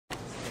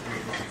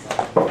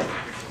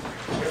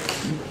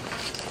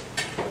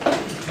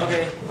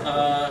Okay,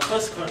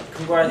 first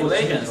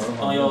congratulations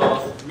on your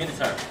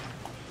midterm.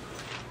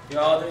 You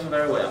are all doing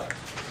very well.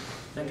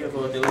 Thank you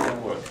for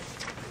diligent work.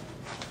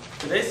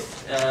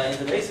 In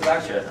today's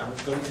lecture,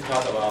 I'm going to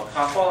talk about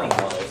car following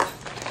models,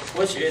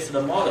 which is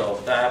the model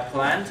that I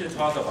plan to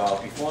talk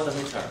about before the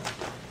midterm,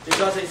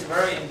 because it's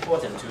very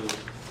important to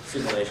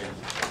simulation.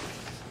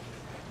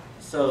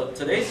 So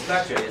today's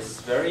lecture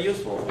is very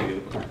useful for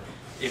you.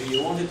 If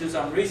you want to do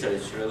some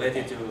research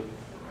related to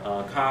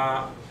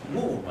car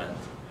movement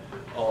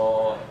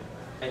or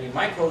any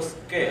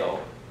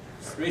micro-scale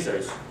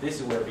research,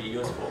 this will be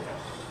useful.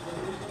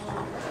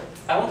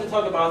 I want to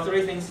talk about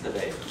three things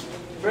today.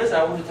 First,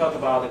 I want to talk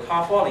about the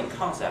car following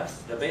concepts,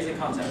 the basic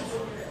concepts.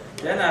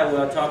 Then I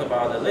will talk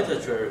about the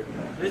literature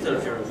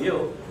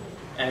review,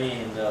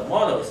 the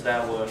models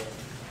that were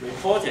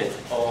reported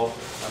or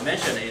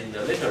mentioned in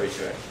the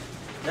literature.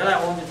 Then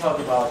I want to talk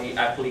about the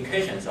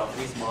applications of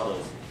these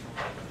models.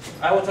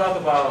 I will talk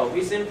about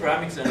Within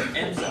parametrics and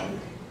enzyme,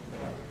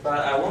 but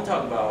I won't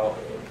talk about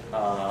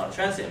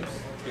transients,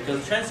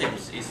 because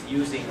transients is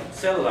using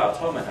cellular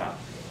automata,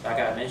 like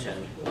I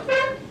mentioned.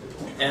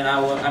 And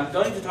I'm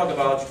going to talk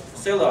about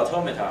cellular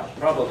automata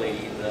probably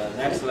in the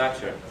next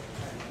lecture.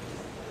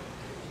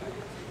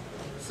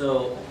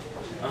 So,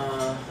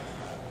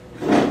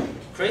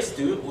 Chris,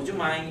 would you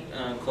mind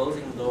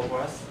closing the door for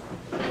us?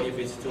 Or if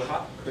it's too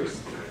hot, Chris?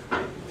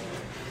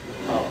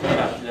 Oh,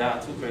 yeah, there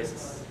are two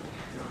Chris's.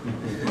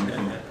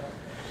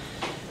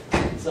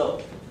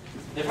 So,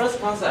 the first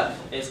concept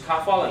is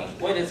car following.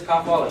 What is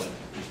car following?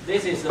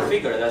 This is the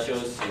figure that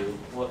shows you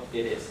what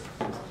it is.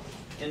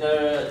 In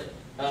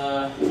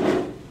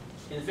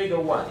figure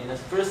 1, in the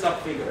first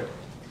sub-figure,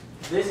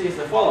 this is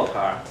a follow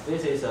car,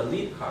 this is a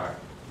lead car,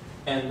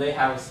 and they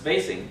have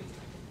spacing.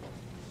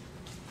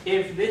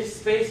 If this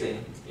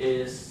spacing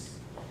is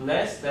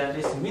less than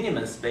this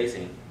minimum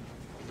spacing,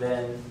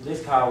 then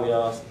this car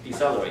will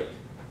decelerate.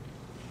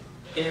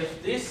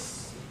 If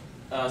this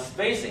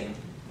spacing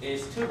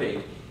is too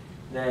big,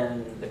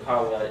 then the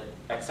car will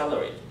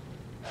accelerate.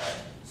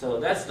 So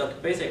that's the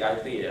basic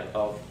idea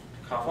of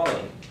car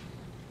following.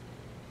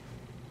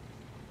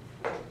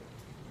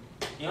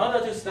 In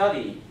order to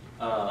study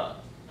car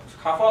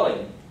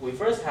following, we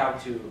first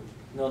have to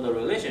know the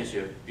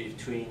relationship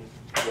between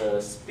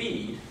the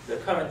speed, the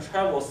current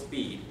travel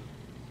speed,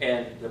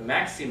 and the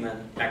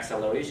maximum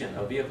acceleration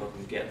a vehicle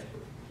can get.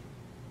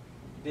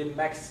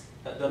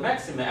 The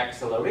maximum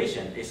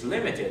acceleration is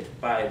limited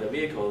by the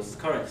vehicle's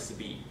current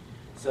speed.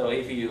 So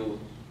if you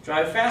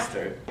drive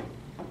faster,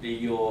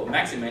 your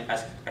maximum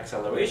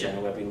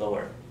acceleration will be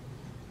lower.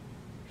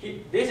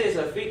 This is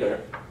a figure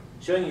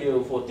showing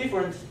you for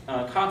different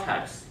car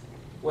types.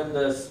 When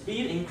the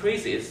speed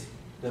increases,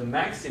 the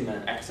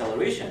maximum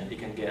acceleration you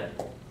can get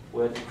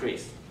will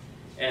decrease.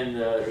 And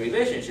the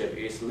relationship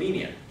is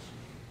linear.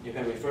 You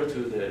can refer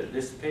to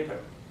this paper.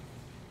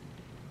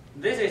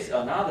 This is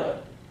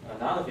another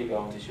figure I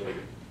want to show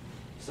you.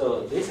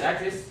 So this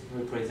axis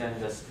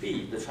represents the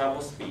speed, the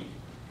travel speed.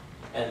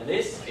 And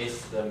this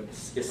is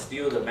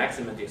still the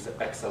maximum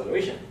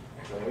acceleration.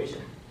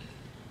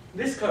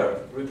 This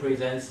curve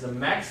represents the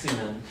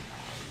maximum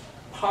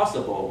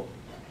possible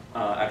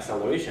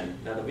acceleration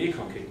that the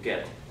vehicle can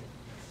get.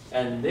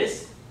 And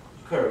this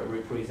curve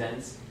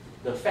represents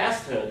the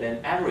faster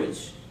than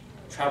average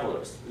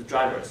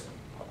drivers.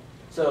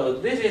 So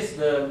this is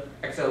the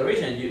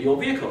acceleration your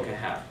vehicle can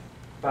have.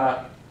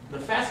 But the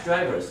fast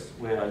drivers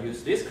will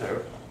use this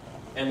curve,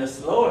 and the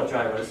slower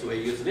drivers will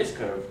use this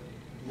curve.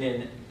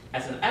 Then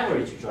as an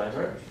average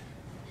driver,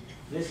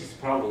 this is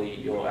probably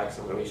your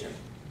acceleration.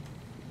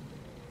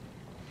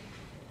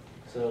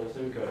 So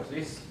three curves.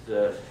 This is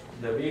the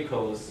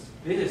vehicles.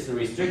 This is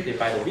restricted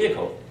by the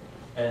vehicle,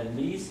 and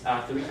these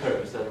are three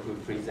curves that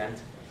represent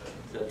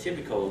the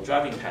typical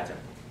driving pattern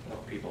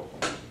of people.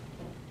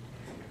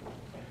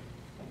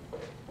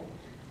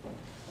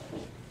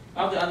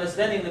 After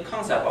understanding the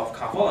concept of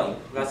car following,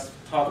 let's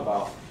talk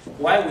about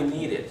why we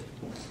need it.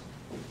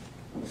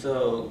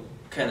 So,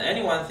 can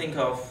anyone think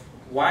of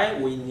why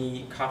we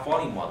need car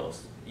following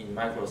models in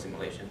micro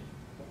simulation?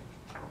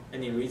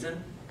 Any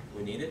reason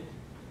we need it?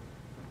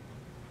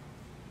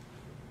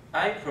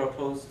 I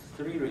propose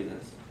three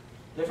reasons.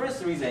 The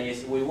first reason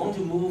is we want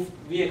to move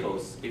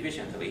vehicles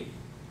efficiently.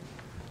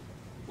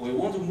 We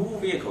want to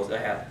move vehicles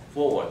ahead,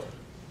 forward.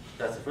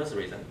 That's the first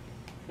reason.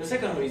 The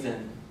second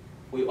reason,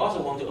 we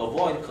also want to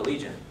avoid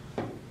collision.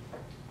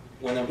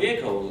 When a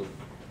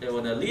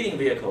leading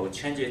vehicle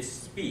changes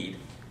speed,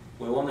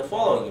 we want the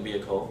following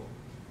vehicle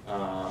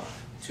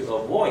to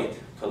avoid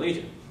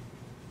collision.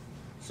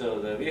 So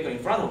the vehicle in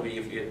front of me,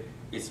 if it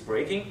is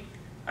braking,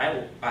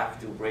 I have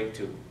to brake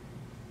too.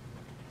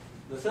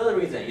 The third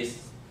reason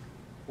is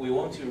we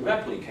want to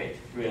replicate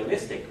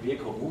realistic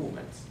vehicle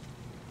movements.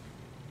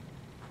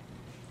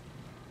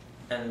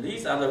 And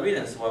these are the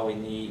reasons why we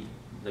need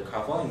the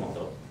car following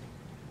model.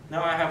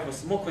 Now I have a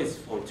small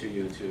quiz to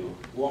you to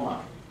warm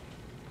up.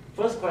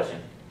 First question,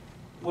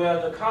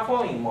 will the car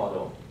following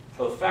model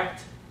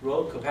affect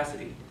road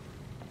capacity?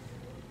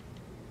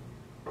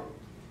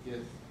 Yes.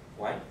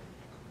 Why?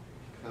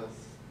 Because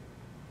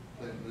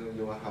when the then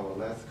you will have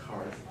less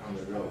cars on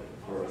the road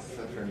for a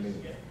certain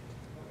limit.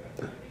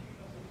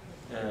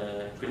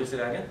 Could you say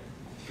that again?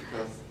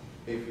 Because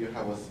if you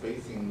have a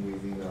spacing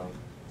within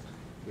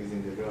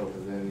the road,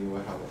 then you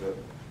will have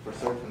for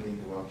certain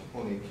limit will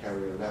only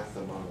carry less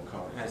amount of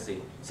cars. I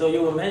see. So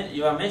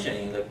you are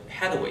mentioning the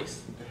headways,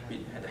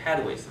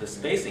 the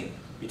spacing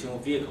between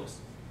vehicles.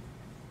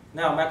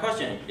 Now my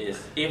question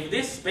is, if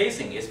this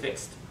spacing is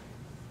fixed,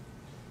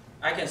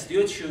 I can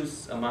still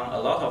choose among a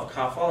lot of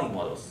car following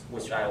models,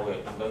 which I'm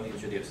going to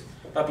introduce.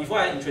 But before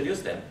I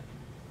introduce them,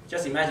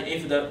 just imagine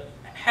if the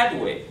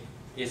headway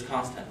is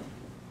constant,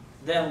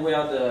 then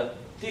will the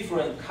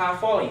different car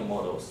following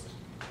models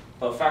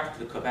affect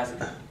the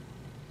capacity?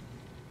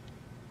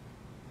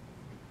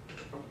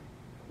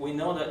 We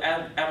know the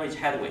average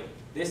headway.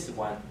 This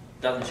one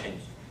doesn't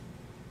change.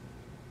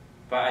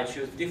 But I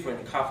choose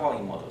different car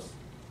following models.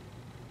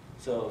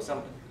 So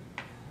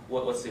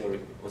what's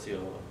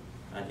your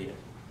idea?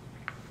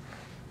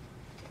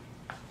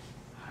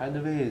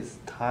 Headway is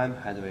time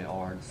headway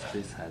or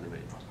space headway?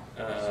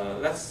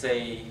 Let's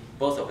say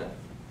both of them.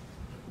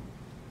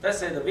 Let's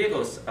say the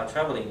vehicles are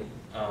traveling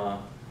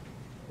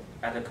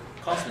at a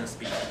constant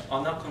speed,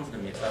 or not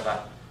constant,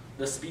 but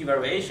the speed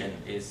variation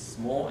is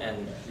small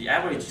and the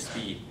average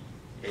speed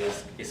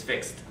is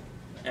fixed.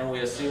 And we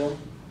assume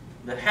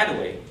the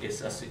headway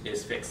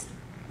is fixed,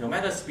 no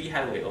matter speed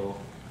headway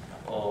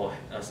or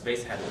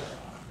space headway.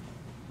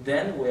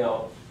 Then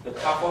will the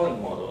car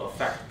following model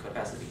affect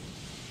capacity?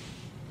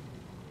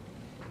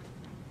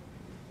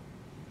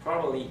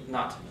 Probably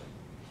not.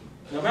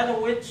 No matter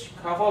which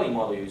car following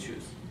model you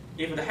choose,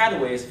 if the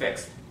headway is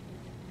fixed,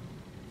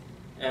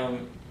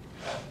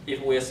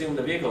 if we assume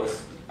the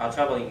vehicles are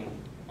traveling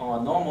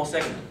on a normal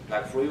segment,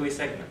 like freeway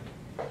segment,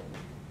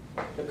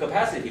 the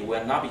capacity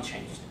will not be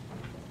changed.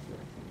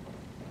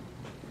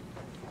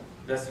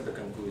 That's the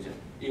conclusion.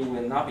 It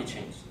will not be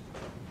changed.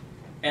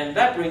 And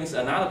that brings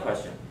another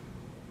question.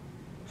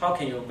 How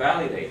can you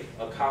validate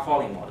a car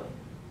following model?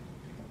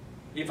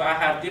 If I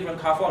have different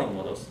car following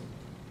models,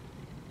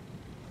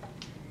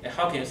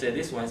 how can you say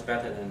this one is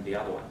better than the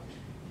other one?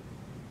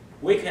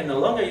 We can no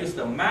longer use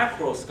the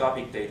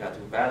macroscopic data to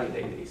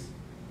validate this.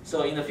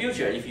 So in the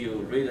future, if you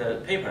read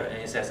a paper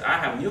and it says, I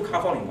have a new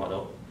car following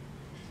model,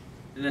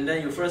 then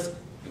you first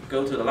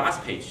go to the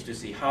last page to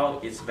see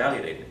how it's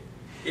validated.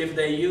 If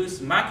they use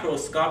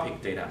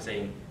macroscopic data,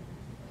 saying,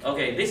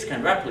 okay, this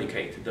can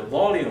replicate the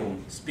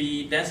volume,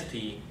 speed,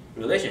 density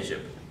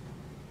relationship,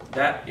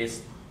 that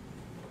is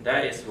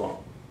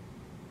wrong.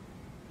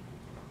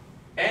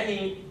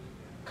 Any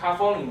car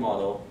following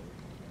model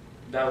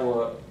that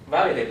were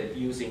validated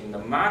using the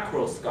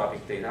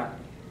macroscopic data,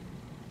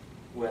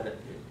 well, it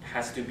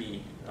has to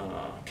be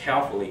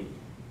carefully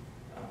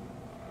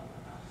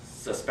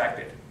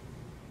suspected.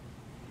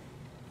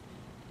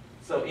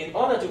 So in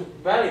order to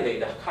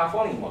validate the car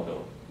following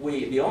model,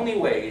 the only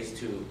way is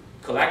to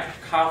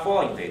collect car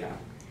following data.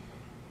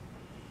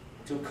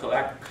 To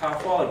collect car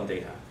following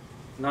data,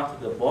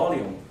 not the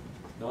volume,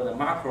 nor the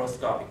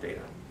macroscopic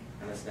data.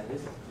 Understand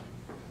this?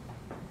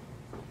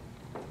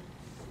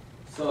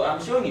 So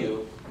I'm showing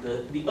you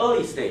the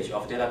early stage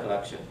of data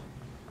collection.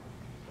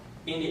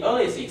 In the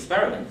earliest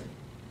experiment,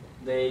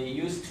 they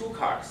used two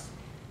cars.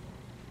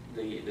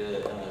 The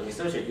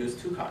researcher used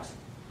two cars.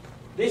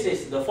 This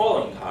is the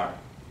following car,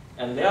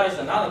 and there is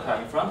another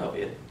car in front of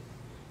it.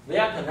 They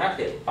are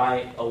connected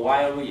by a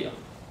wire rail.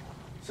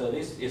 So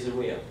this is a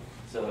rail.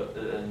 So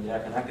they are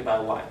connected by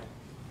a wire.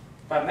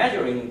 By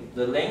measuring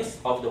the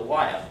length of the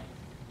wire,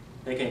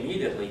 they can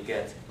immediately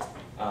get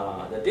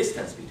the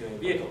distance between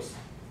vehicles.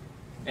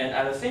 And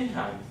at the same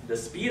time, the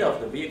speed of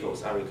the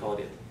vehicles are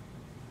recorded.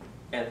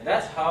 And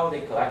that's how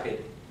they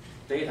collected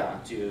data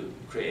to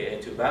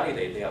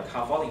validate their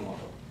car following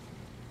model.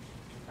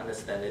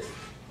 Understand this?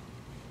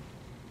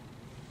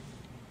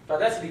 But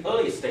that's the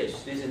early stage.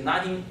 This is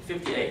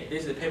 1958.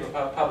 This is a paper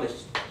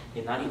published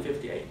in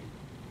 1958.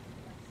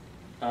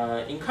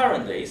 In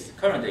current days,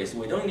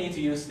 we don't need to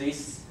use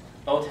this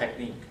old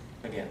technique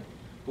again.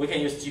 We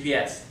can use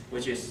GPS,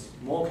 which is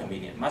more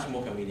convenient, much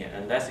more convenient,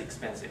 and less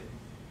expensive.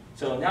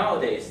 So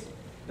nowadays,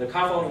 the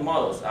car following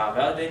models are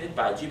validated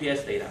by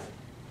GPS data.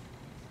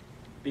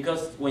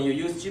 Because when you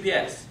use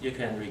GPS, you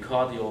can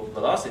record your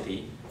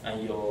velocity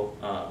and your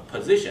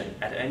position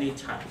at any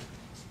time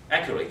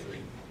accurately.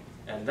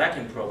 And that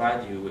can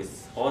provide you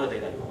with all the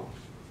data you want.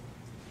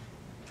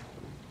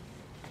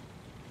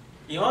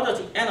 In order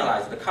to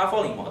analyze the car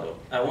following model,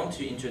 I want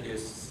to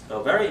introduce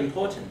a very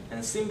important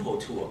and simple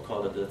tool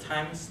called the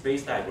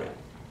time-space diagram.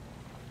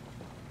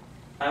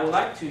 I would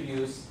like to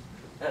use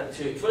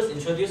to first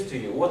introduce to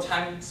you what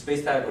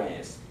time-space diagram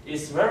is.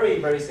 It's very,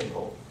 very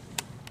simple.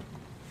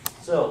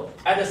 So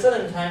at a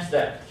certain time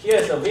step, here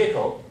is a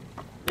vehicle.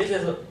 This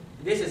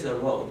is a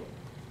road.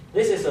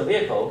 This is a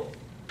vehicle.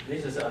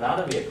 This is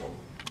another vehicle.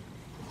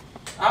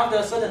 After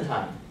a certain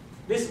time,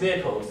 this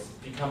vehicle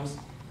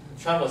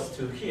travels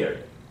to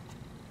here.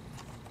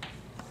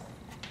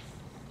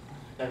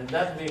 And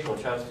that vehicle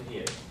travels to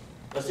here.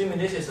 Assuming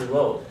this is a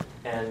road,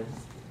 and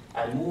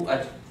I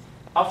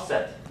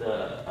offset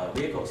the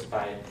vehicles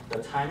by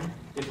the time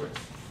difference.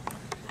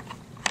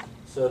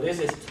 So this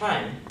is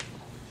time.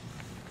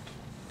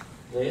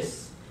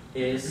 This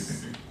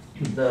is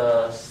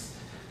the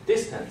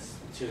distance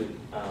to,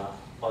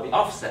 or the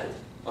offset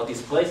or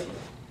displacement.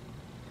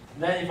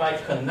 Then if I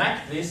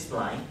connect this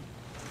line,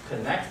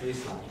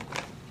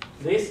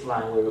 this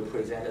line will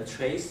represent a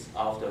trace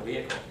of the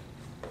vehicle.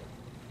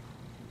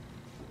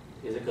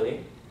 Is it clear?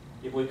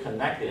 If we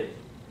connect it,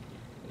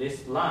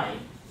 this line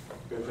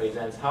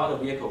represents how the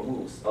vehicle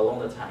moves along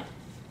the time.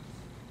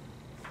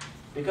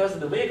 Because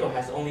the vehicle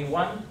has only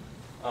one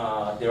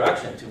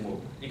direction to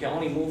move. You can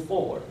only move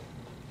forward.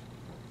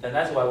 And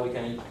that's why we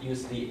can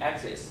use the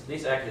axis,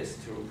 this axis,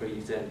 to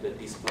represent the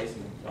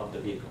displacement of the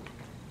vehicle.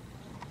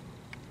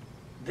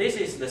 This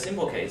is the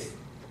simple case,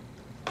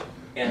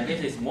 and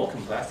this is more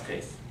complex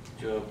case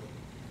you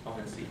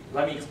often see.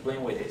 Let me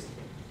explain what it is.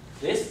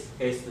 This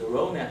is the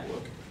road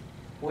network.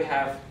 We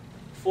have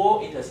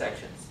 4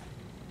 intersections,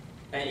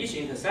 and each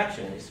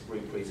intersection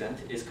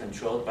is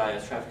controlled by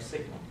a traffic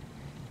signal.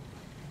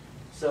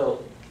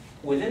 So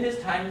within this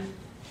time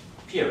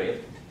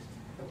period,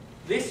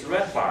 this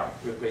red bar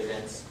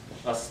represents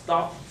a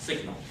stop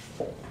signal,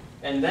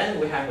 and then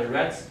we have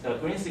a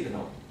green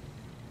signal.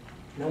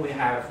 Then we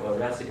have a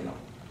red signal.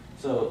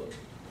 So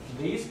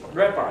these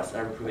red bars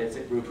are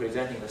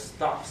representing the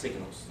stop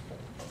signals.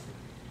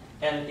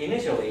 And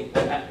initially,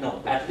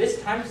 at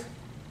this time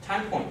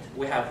point,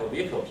 we have a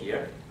vehicle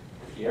here.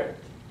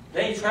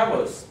 Then it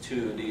travels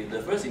to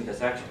the first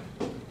intersection,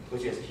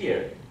 which is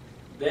here.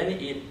 Then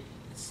it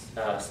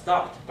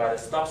stopped by the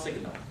stop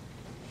signal.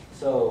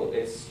 So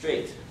it's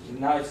straight.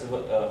 Now it's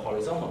a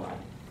horizontal line.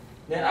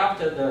 Then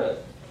after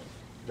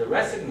the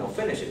red signal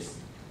finishes,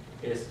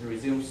 it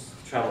resumes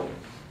traveling.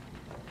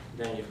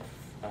 Then it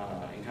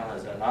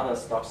encounters another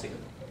stop signal.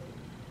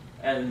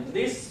 And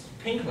this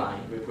pink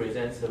line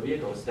represents the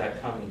vehicles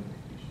that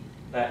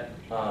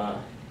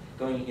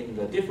going in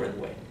the different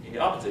way, in the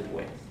opposite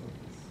way,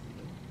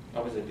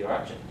 opposite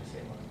direction, I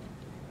say.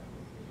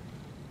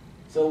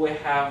 So we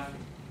have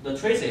the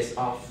traces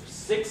of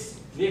 6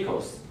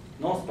 vehicles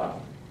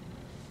northbound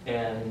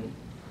and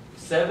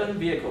 7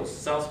 vehicles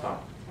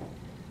southbound.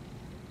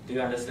 Do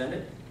you understand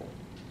it?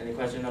 Any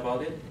question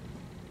about it?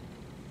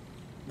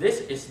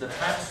 This is the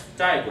time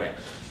diagram,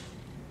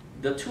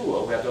 the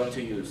tool we are going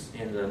to use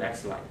in the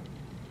next slide.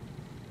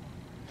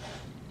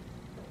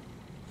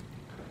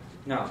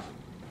 Now,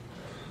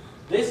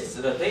 this is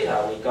the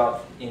data we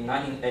got in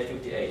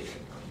 1958.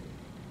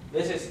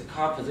 This is the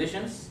car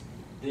positions.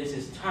 This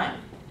is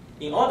time.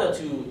 In order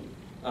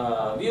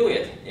to view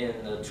it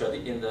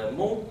in the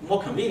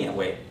more convenient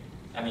way,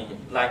 I mean,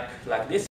 like this.